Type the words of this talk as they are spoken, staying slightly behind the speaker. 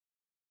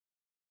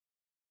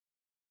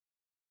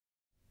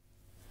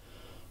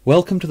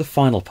Welcome to the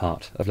final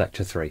part of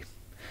Lecture 3.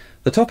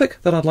 The topic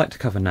that I'd like to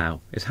cover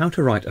now is how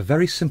to write a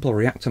very simple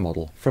reactor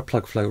model for a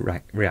plug flow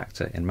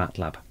reactor in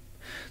Matlab.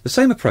 The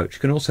same approach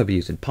can also be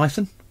used in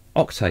Python,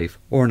 Octave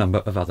or a number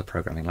of other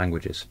programming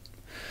languages.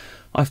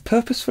 I've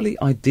purposefully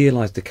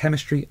idealised the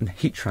chemistry and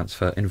heat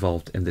transfer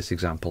involved in this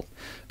example,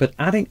 but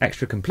adding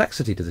extra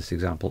complexity to this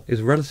example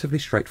is relatively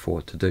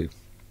straightforward to do.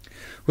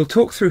 We'll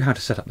talk through how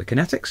to set up the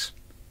kinetics,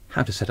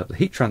 how to set up the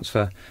heat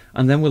transfer,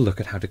 and then we'll look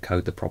at how to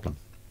code the problem.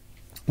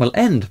 We'll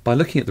end by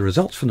looking at the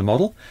results from the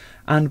model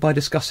and by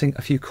discussing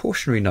a few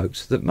cautionary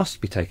notes that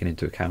must be taken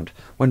into account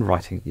when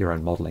writing your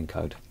own modelling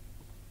code.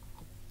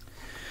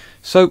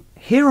 So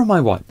here on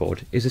my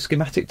whiteboard is a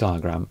schematic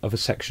diagram of a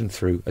section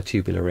through a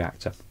tubular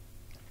reactor.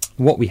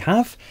 What we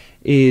have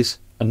is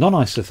a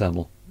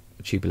non-isothermal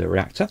tubular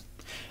reactor,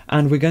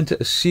 and we're going to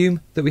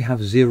assume that we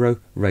have zero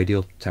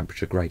radial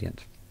temperature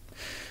gradient.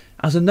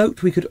 As a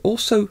note, we could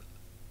also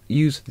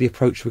use the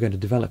approach we're going to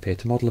develop here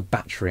to model a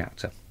batch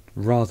reactor.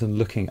 Rather than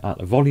looking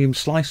at a volume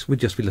slice, we'd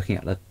just be looking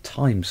at a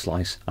time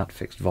slice at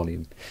fixed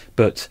volume.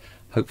 But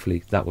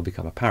hopefully that will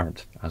become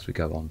apparent as we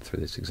go on through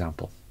this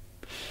example.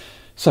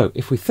 So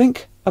if we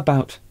think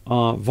about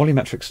our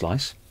volumetric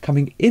slice,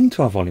 coming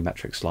into our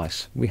volumetric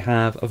slice, we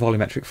have a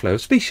volumetric flow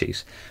of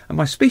species. And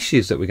my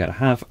species that we're going to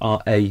have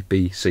are A,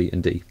 B, C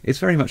and D. It's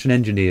very much an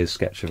engineer's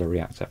sketch of a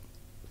reactor.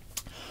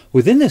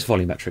 Within this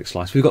volumetric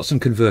slice, we've got some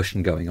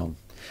conversion going on.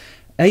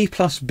 A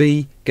plus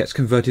B gets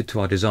converted to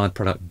our desired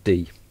product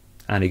D,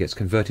 and it gets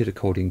converted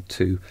according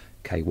to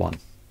K1.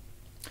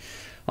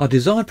 Our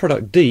desired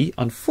product D,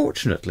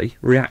 unfortunately,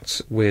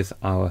 reacts with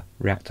our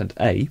reactant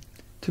A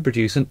to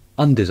produce an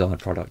undesired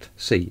product,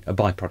 C, a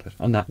byproduct,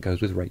 and that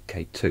goes with rate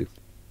K2.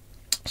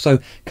 So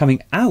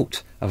coming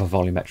out of a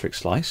volumetric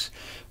slice,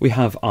 we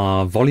have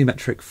our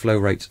volumetric flow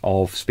rates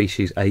of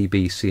species A,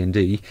 B, C and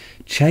D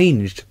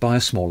changed by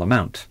a small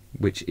amount,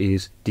 which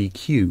is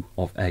dQ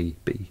of A,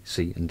 B,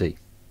 C and D.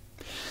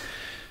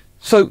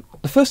 So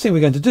the first thing we're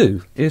going to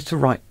do is to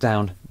write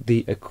down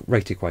the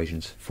rate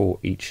equations for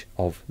each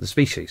of the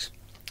species.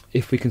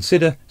 If we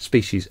consider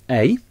species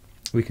A,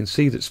 we can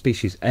see that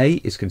species A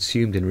is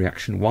consumed in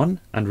reaction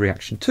 1 and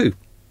reaction 2.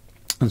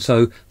 And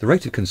so the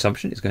rate of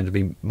consumption is going to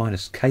be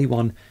minus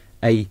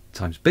K1A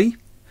times B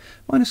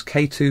minus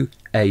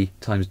K2A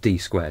times D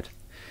squared.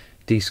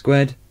 D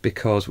squared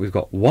because we've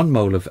got 1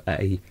 mole of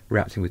A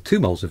reacting with 2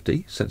 moles of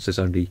D, since there's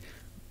only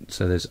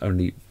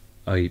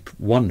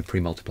one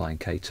pre-multiplying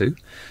K2,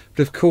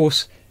 but of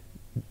course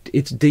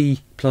it's D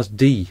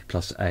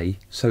plus A,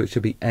 so it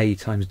should be A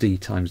times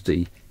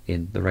D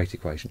in the rate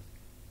equation.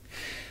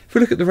 If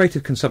we look at the rate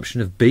of consumption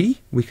of B,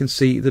 we can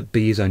see that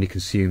B is only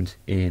consumed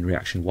in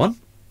reaction 1,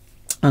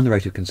 and the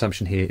rate of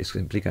consumption here is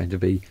simply going to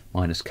be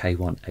minus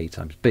K1A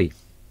times B.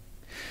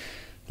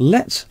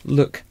 Let's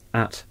look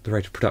at the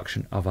rate of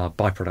production of our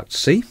byproduct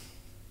C.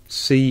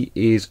 C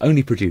is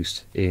only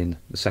produced in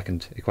the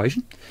second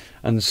equation,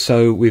 and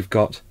so we've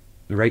got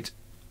the rate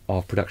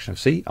of production of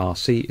C,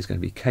 RC, is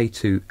going to be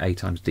K2A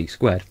times D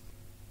squared.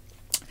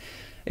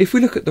 If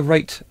we look at the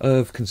rate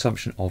of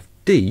consumption of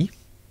D,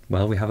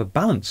 well, we have a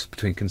balance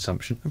between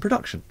consumption and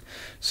production.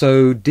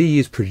 So D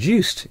is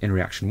produced in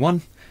reaction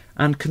 1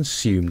 and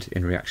consumed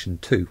in reaction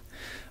 2.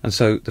 And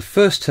so the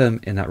first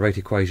term in that rate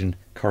equation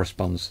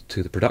corresponds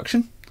to the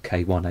production,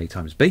 K1A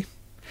times B,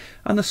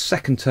 and the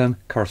second term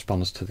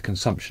corresponds to the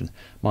consumption,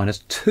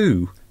 minus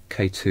 2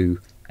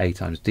 K2A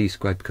times D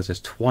squared, because there's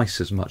twice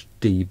as much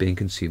D being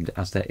consumed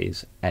as there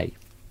is A.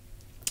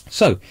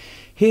 So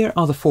here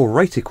are the 4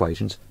 rate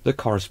equations that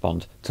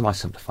correspond to my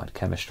simplified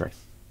chemistry.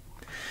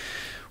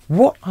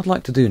 What I'd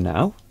like to do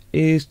now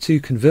is to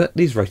convert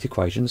these rate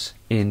equations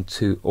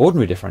into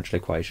ordinary differential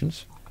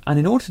equations, and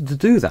in order to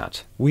do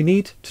that we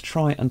need to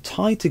try and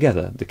tie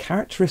together the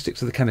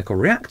characteristics of the chemical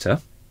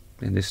reactor,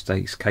 in this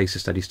case a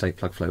steady state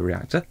plug flow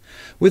reactor,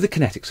 with the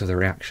kinetics of the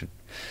reaction.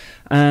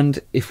 And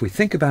if we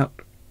think about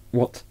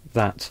what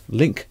that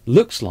link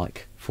looks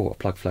like for a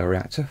plug flow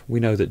reactor,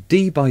 we know that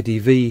d by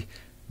dV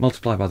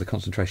multiplied by the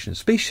concentration of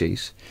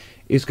species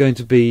is going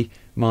to be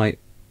my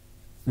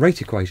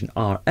rate equation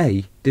Ra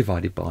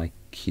divided by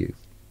Q.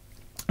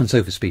 And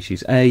so for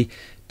species A,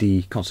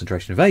 the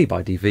concentration of A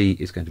by dV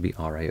is going to be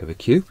Ra over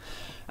Q,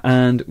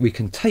 and we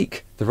can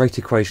take the rate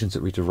equations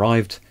that we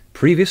derived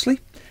previously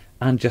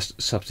and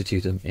just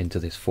substitute them into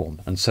this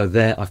form. And so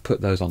there I've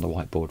put those on the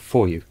whiteboard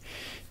for you.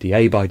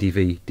 dA by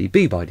dV,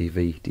 dB by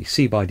dV,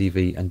 dC by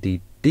dV and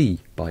dD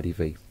by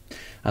dV.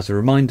 As a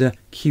reminder,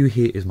 Q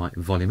here is my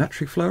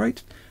volumetric flow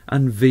rate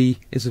and V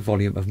is the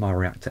volume of my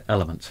reactor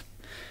element.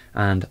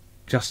 And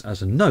just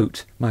as a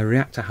note, my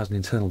reactor has an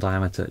internal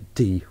diameter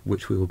D,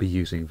 which we will be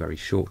using very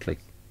shortly.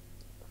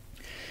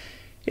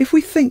 If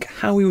we think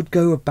how we would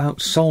go about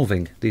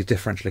solving these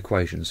differential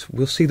equations,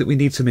 we'll see that we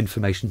need some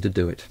information to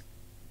do it.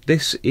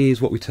 This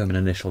is what we term an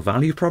initial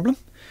value problem.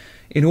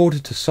 In order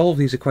to solve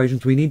these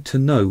equations, we need to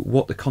know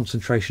what the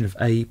concentration of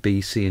A,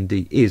 B, C and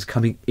D is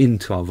coming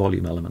into our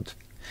volume element.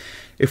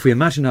 If we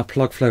imagine our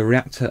plug flow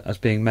reactor as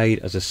being made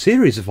as a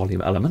series of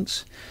volume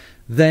elements,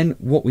 then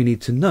what we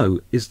need to know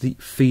is the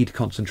feed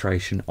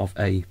concentration of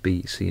A,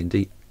 B, C and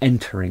D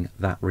entering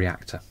that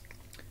reactor.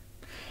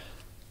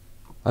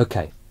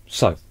 Okay,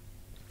 so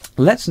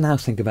let's now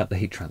think about the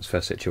heat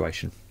transfer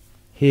situation.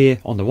 Here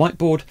on the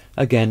whiteboard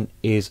again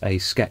is a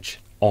sketch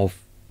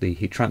of the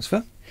heat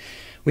transfer.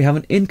 We have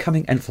an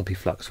incoming enthalpy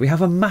flux. We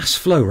have a mass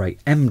flow rate,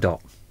 m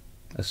dot.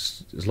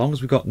 As long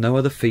as we've got no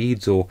other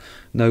feeds or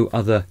no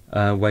other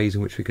ways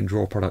in which we can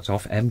draw products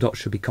off, m dot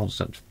should be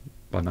constant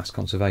by mass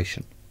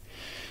conservation.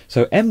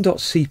 So m dot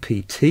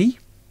cpt,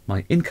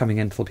 my incoming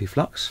enthalpy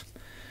flux,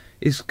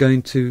 is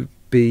going to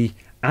be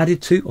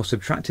added to or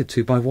subtracted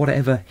to by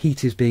whatever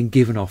heat is being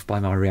given off by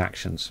my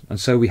reactions. And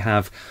so we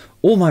have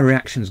all my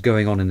reactions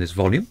going on in this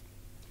volume.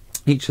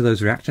 Each of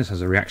those reactions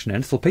has a reaction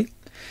enthalpy,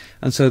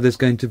 and so there's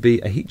going to be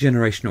a heat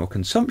generation or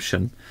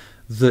consumption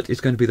that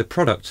is going to be the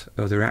product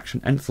of the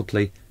reaction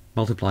enthalpy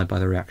multiplied by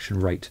the reaction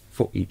rate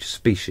for each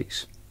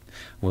species.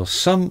 We'll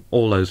sum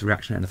all those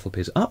reaction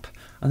enthalpies up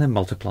and then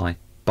multiply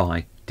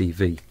by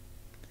dV,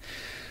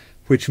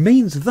 which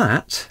means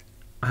that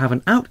I have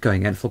an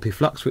outgoing enthalpy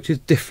flux which is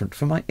different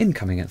from my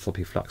incoming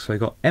enthalpy flux. So we've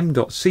got m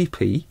dot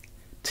Cp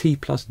T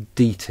plus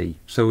dt,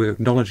 so we're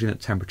acknowledging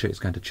that temperature is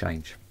going to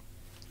change.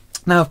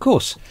 Now, of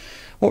course,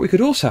 what we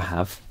could also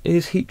have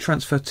is heat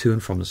transfer to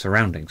and from the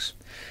surroundings.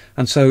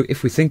 And so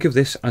if we think of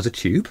this as a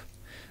tube,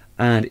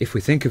 and if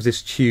we think of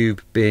this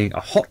tube being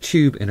a hot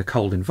tube in a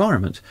cold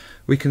environment,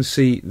 we can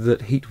see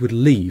that heat would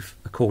leave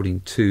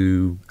according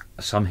to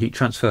some heat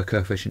transfer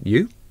coefficient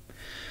U,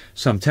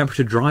 some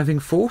temperature driving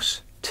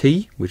force,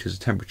 T, which is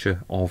the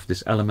temperature of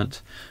this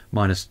element,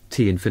 minus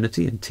T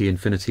infinity, and T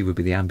infinity would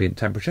be the ambient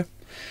temperature.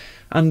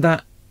 And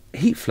that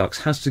heat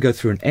flux has to go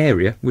through an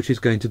area which is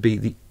going to be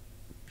the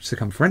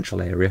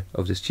circumferential area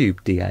of this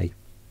tube, dA.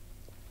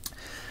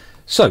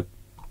 So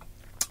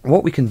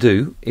what we can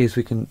do is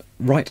we can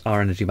write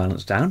our energy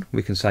balance down.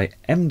 We can say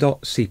m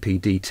dot Cp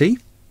dt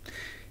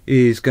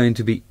is going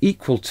to be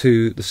equal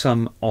to the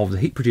sum of the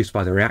heat produced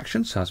by the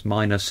reaction, so that's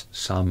minus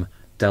some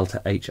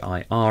delta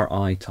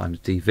HIRI times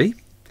dV,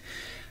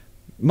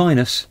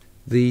 minus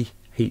the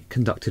heat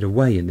conducted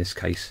away, in this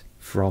case,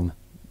 from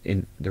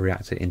in the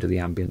reactor into the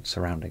ambient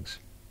surroundings.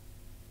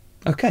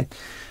 Okay,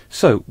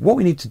 so what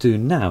we need to do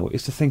now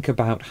is to think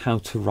about how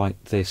to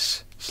write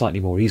this slightly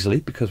more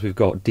easily, because we've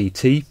got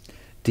dt,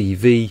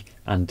 dv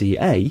and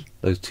dA,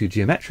 those two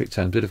geometric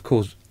terms, but of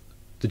course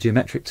the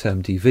geometric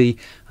term dv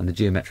and the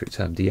geometric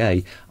term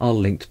dA are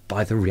linked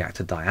by the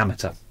reactor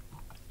diameter.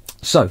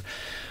 So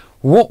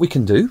what we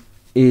can do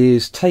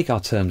is take our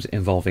terms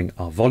involving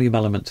our volume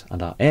element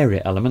and our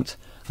area element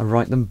and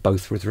write them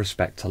both with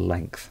respect to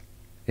length.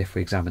 If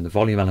we examine the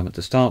volume element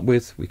to start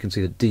with, we can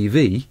see that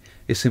dV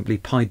is simply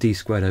pi d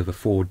squared over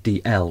 4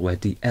 dl, where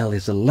dl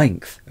is the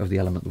length of the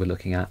element we're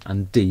looking at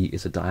and d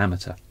is the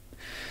diameter.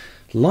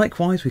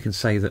 Likewise, we can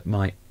say that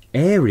my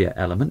area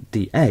element,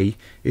 dA,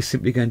 is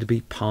simply going to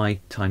be pi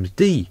times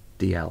d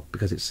dl,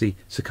 because it's the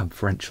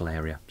circumferential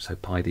area. So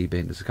pi d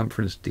being the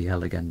circumference,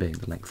 dl again being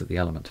the length of the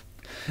element.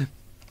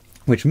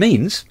 Which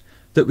means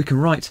that we can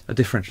write a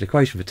differential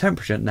equation for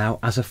temperature now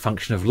as a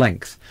function of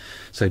length.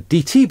 So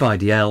dt by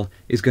dl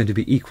is going to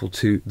be equal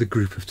to the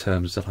group of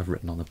terms that I've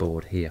written on the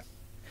board here.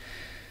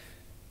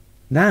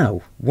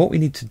 Now, what we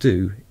need to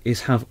do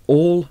is have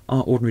all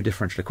our ordinary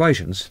differential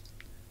equations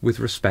with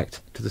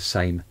respect to the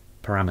same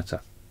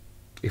parameter.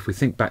 If we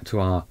think back to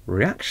our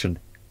reaction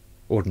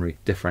ordinary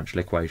differential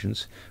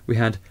equations, we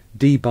had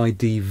d by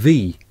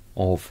dv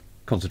of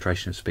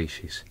concentration of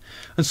species.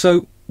 And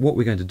so what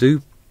we're going to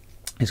do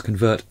is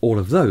convert all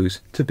of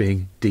those to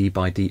being d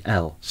by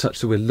dl, such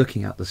that we're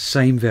looking at the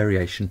same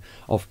variation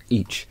of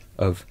each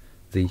of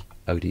the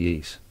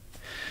ODEs.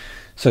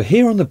 So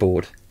here on the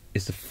board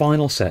is the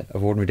final set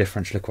of ordinary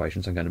differential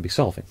equations I'm going to be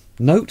solving.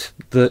 Note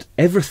that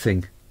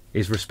everything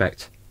is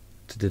respect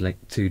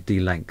to d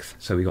length.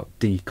 So we've got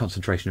d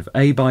concentration of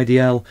A by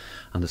dl,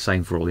 and the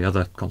same for all the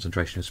other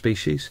concentration of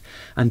species,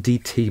 and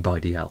dt by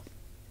dl.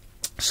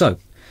 So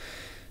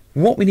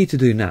what we need to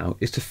do now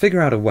is to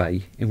figure out a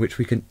way in which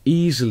we can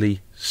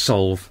easily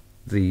solve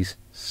these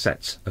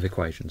sets of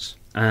equations.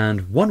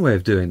 And one way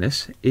of doing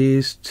this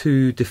is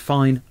to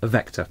define a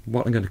vector,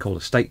 what I'm going to call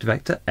a state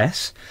vector,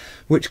 S,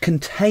 which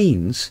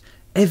contains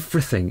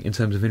everything in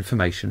terms of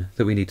information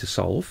that we need to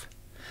solve.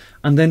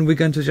 And then we're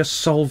going to just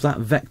solve that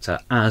vector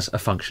as a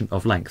function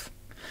of length.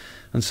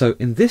 And so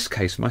in this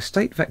case, my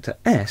state vector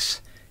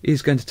S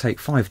is going to take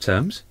 5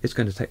 terms. It's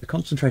going to take the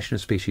concentration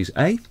of species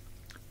A,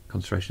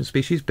 concentration of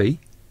species B,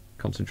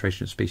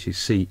 concentration of species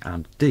C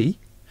and D,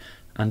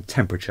 and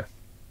temperature.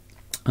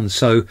 And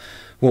so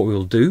what we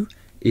will do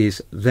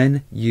is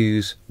then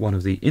use one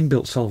of the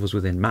inbuilt solvers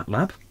within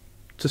Matlab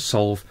to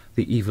solve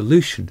the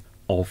evolution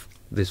of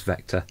this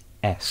vector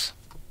S.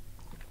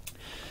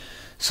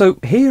 So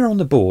here on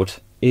the board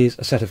is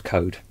a set of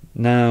code.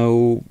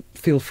 Now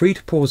feel free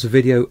to pause the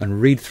video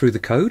and read through the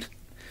code.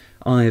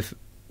 I've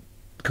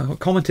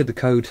commented the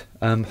code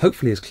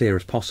hopefully as clear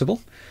as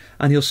possible,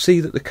 and you'll see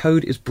that the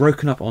code is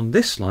broken up on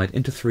this slide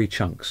into 3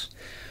 chunks.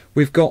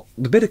 We've got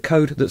the bit of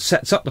code that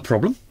sets up the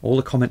problem. All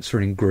the comments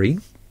are in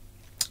green,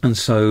 and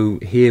so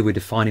here we're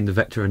defining the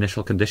vector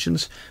initial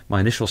conditions, my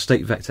initial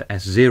state vector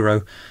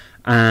S0,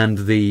 and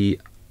the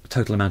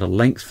total amount of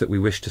length that we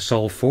wish to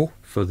solve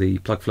for the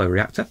plug flow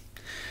reactor.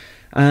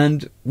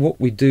 And what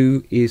we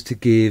do is to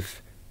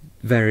give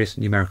various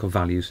numerical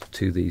values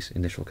to these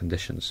initial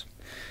conditions.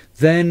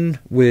 Then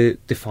we're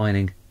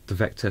defining the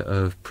vector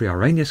of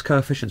pre-Arrhenius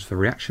coefficients for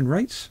reaction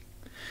rates.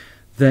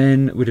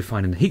 Then we're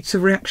defining the heats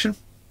of reaction.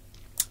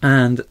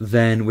 And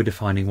then we're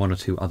defining one or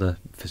two other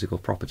physical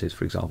properties,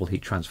 for example,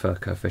 heat transfer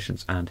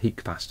coefficients and heat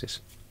capacities.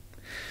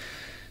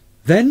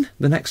 Then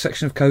the next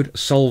section of code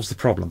solves the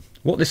problem.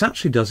 What this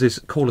actually does is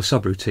call a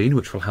subroutine,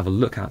 which we'll have a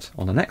look at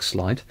on the next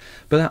slide,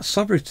 but that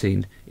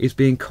subroutine is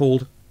being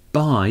called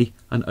by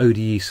an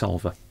ODE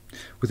solver.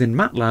 Within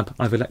Matlab,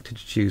 I've elected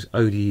to choose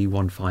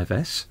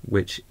ODE15S,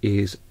 which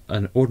is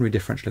an ordinary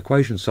differential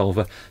equation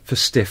solver for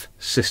stiff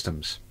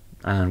systems.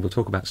 And we'll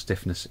talk about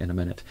stiffness in a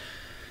minute.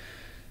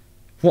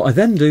 What I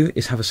then do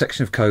is have a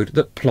section of code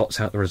that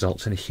plots out the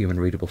results in a human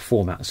readable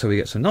format. So we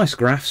get some nice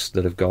graphs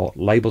that have got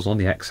labels on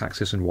the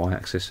x-axis and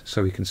y-axis,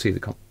 so we can see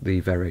the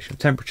variation of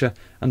temperature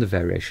and the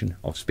variation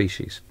of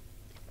species.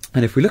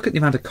 And if we look at the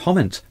amount of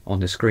comment on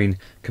this screen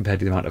compared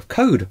to the amount of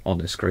code on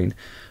this screen,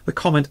 the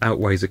comment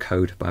outweighs the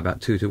code by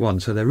about 2 to 1,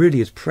 so there really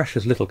is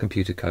precious little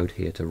computer code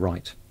here to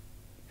write.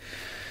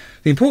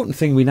 The important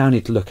thing we now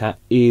need to look at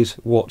is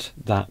what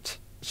that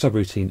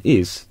subroutine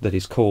is that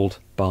is called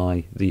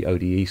by the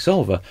ODE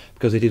solver,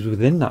 because it is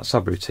within that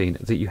subroutine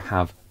that you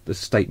have the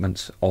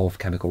statements of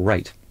chemical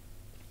rate.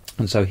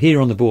 And so here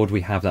on the board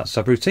we have that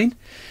subroutine,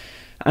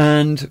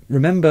 and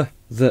remember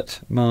that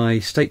my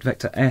state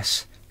vector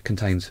S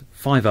contains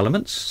 5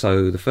 elements.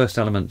 So the first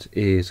element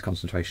is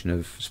concentration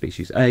of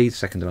species A, the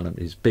second element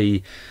is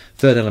B,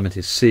 third element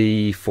is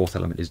C, fourth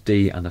element is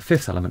D, and the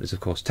fifth element is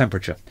of course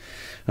temperature.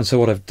 And so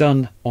what I've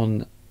done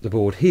on the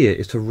board here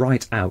is to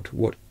write out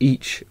what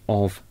each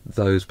of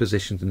those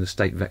positions in the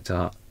state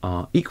vector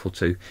are equal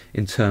to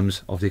in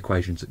terms of the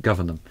equations that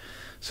govern them.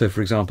 So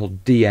for example,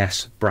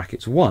 ds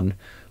brackets 1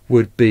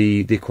 would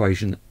be the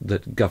equation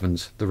that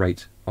governs the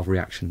rate of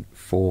reaction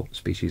for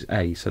species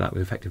A, so that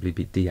would effectively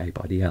be dA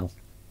by dL.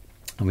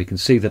 And we can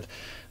see that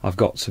I've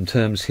got some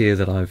terms here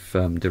that I've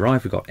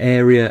derived. We've got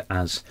area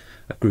as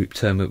a group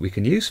term that we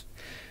can use,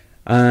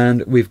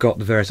 and we've got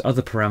the various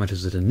other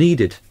parameters that are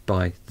needed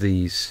by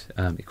these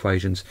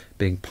equations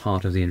being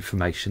part of the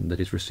information that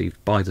is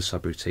received by the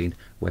subroutine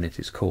when it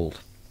is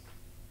called.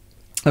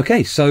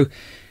 Okay, so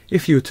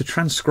if you were to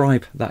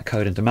transcribe that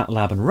code into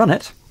Matlab and run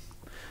it,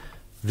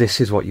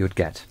 this is what you would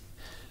get.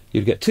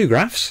 You'd get 2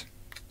 graphs.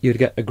 You'd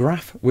get a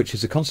graph which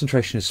is the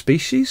concentration of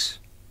species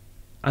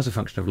as a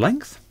function of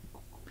length,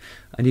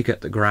 and you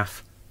get the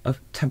graph of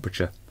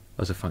temperature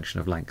as a function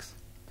of length.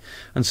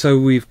 And so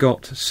we've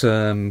got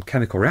some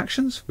chemical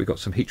reactions, we've got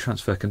some heat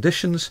transfer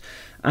conditions,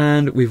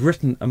 and we've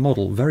written a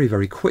model very,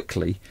 very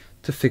quickly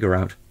to figure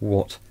out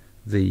what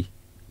the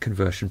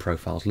conversion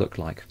profiles look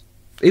like.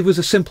 It was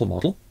a simple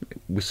model.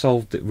 We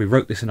solved it, we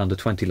wrote this in under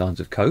 20 lines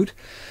of code.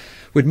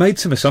 We'd made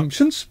some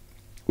assumptions.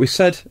 We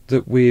said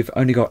that we've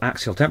only got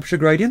axial temperature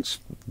gradients,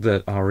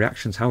 that our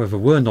reactions, however,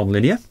 were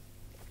non-linear,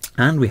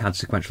 and we had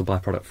sequential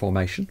byproduct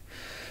formation.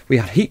 We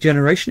had heat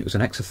generation, it was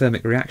an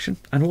exothermic reaction,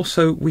 and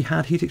also we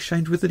had heat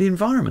exchange with the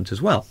environment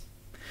as well.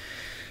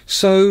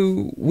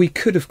 So we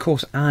could of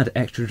course add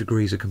extra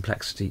degrees of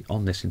complexity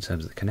on this in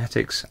terms of the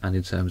kinetics and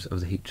in terms of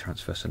the heat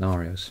transfer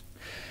scenarios.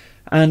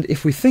 And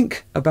if we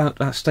think about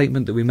that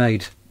statement that we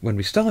made when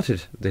we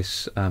started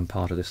this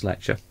part of this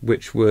lecture,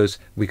 which was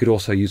we could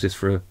also use this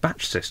for a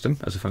batch system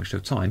as a function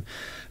of time,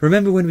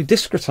 remember when we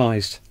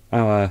discretized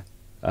our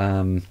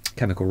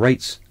chemical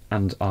rates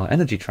and our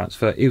energy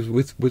transfer is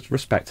with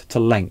respect to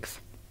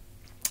length.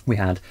 We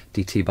had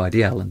dt by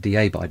dl and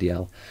dA by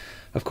dl.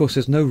 Of course,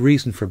 there's no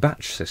reason for a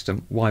batch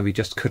system why we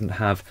just couldn't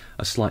have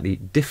a slightly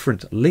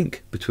different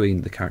link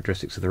between the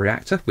characteristics of the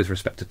reactor with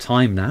respect to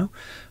time now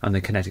and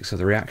the kinetics of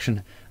the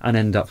reaction, and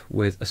end up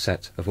with a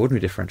set of ordinary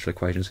differential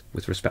equations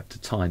with respect to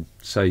time.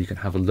 So you can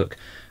have a look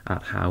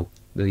at how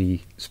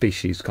the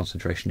species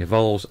concentration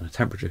evolves and a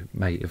temperature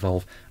may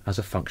evolve as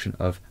a function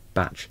of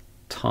batch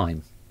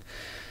time.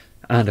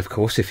 And of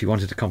course, if you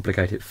wanted to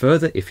complicate it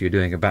further, if you're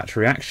doing a batch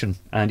reaction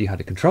and you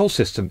had a control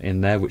system in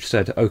there which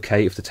said,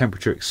 okay, if the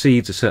temperature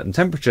exceeds a certain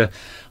temperature,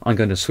 I'm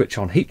going to switch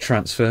on heat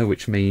transfer,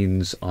 which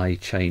means I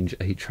change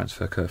a heat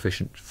transfer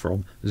coefficient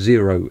from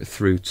 0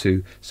 through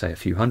to, say, a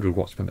few hundred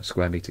watts per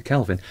square meter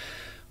Kelvin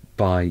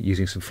by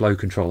using some flow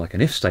control like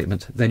an if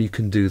statement, then you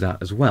can do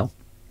that as well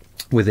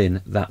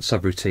within that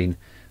subroutine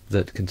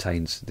that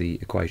contains the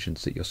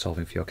equations that you're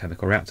solving for your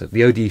chemical reactor.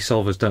 The ODE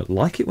solvers don't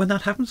like it when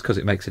that happens because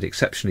it makes it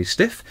exceptionally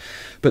stiff,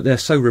 but they're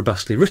so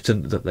robustly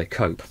written that they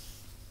cope.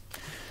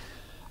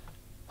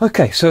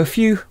 Okay, so a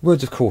few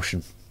words of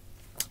caution.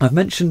 I've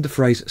mentioned the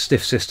phrase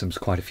stiff systems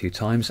quite a few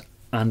times,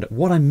 and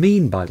what I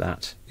mean by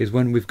that is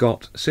when we've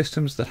got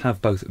systems that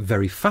have both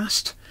very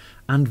fast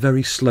and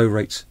very slow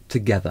rates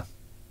together.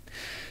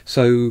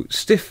 So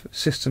stiff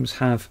systems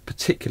have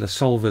particular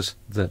solvers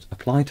that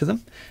apply to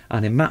them,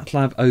 and in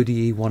Matlab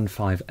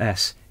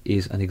ODE15S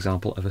is an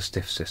example of a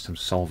stiff system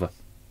solver.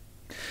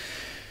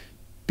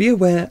 Be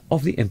aware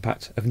of the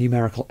impact of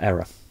numerical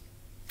error.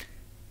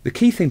 The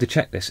key thing to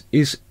check this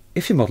is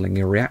if you're modelling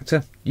a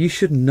reactor, you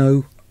should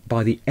know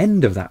by the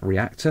end of that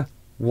reactor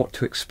what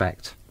to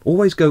expect.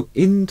 Always go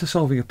into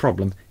solving a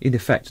problem, in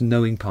effect,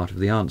 knowing part of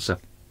the answer.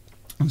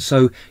 And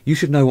so you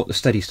should know what the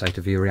steady state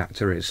of your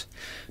reactor is.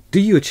 Do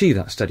you achieve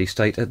that steady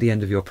state at the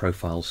end of your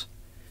profiles?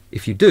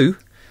 If you do,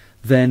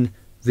 then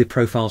the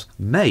profiles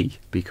may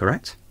be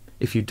correct.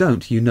 If you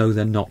don't, you know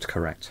they're not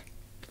correct.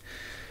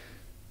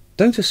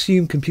 Don't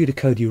assume computer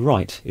code you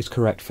write is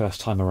correct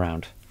first time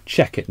around.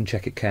 Check it and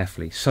check it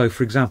carefully. So,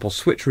 for example,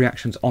 switch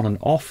reactions on and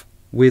off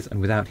with and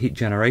without heat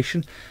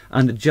generation,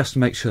 and just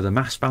make sure the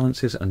mass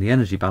balances and the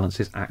energy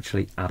balances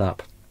actually add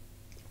up.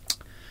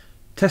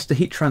 Test the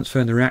heat transfer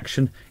in the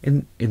reaction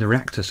in the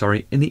reactor,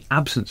 in the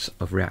absence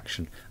of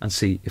reaction, and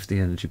see if the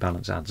energy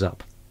balance adds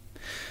up.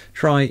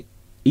 Try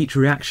each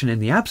reaction in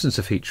the absence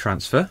of heat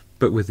transfer,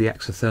 but with the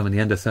exotherm and the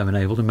endotherm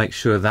enabled, and make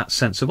sure that's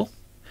sensible.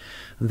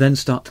 And then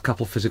start to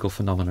couple physical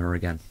phenomena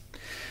again.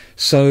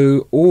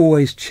 So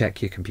always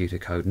check your computer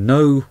code.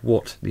 Know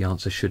what the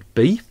answer should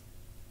be.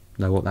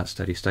 Know what that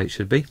steady state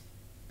should be.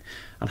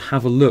 And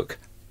have a look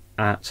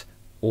at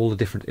all the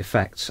different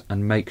effects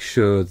and make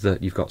sure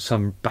that you've got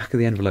some back of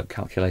the envelope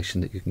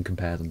calculation that you can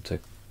compare them to.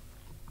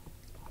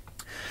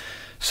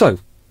 So,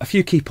 a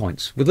few key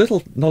points. With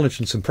little knowledge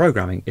and some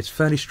programming, it's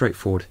fairly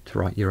straightforward to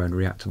write your own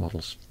reactor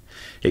models.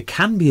 It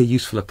can be a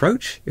useful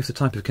approach if the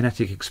type of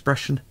kinetic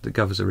expression that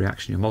governs a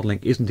reaction you're modelling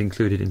isn't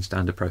included in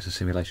standard process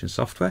simulation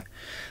software,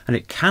 and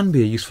it can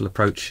be a useful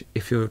approach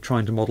if you're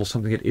trying to model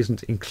something that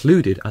isn't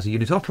included as a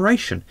unit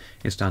operation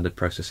in standard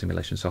process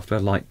simulation software,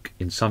 like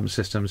in some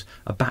systems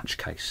a batch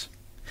case.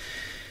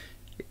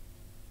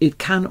 It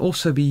can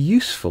also be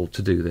useful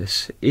to do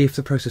this if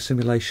the process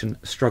simulation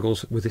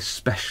struggles with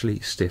especially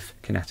stiff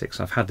kinetics.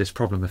 I've had this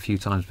problem a few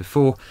times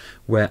before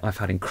where I've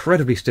had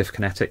incredibly stiff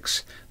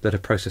kinetics that a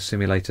process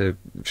simulator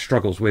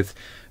struggles with,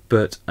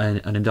 but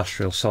an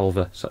industrial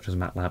solver such as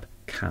Matlab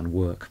can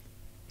work.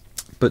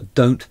 But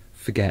don't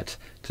forget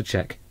to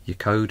check your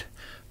code.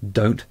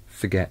 Don't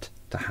forget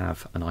to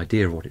have an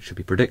idea of what it should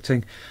be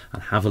predicting,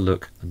 and have a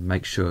look and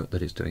make sure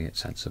that it's doing it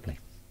sensibly.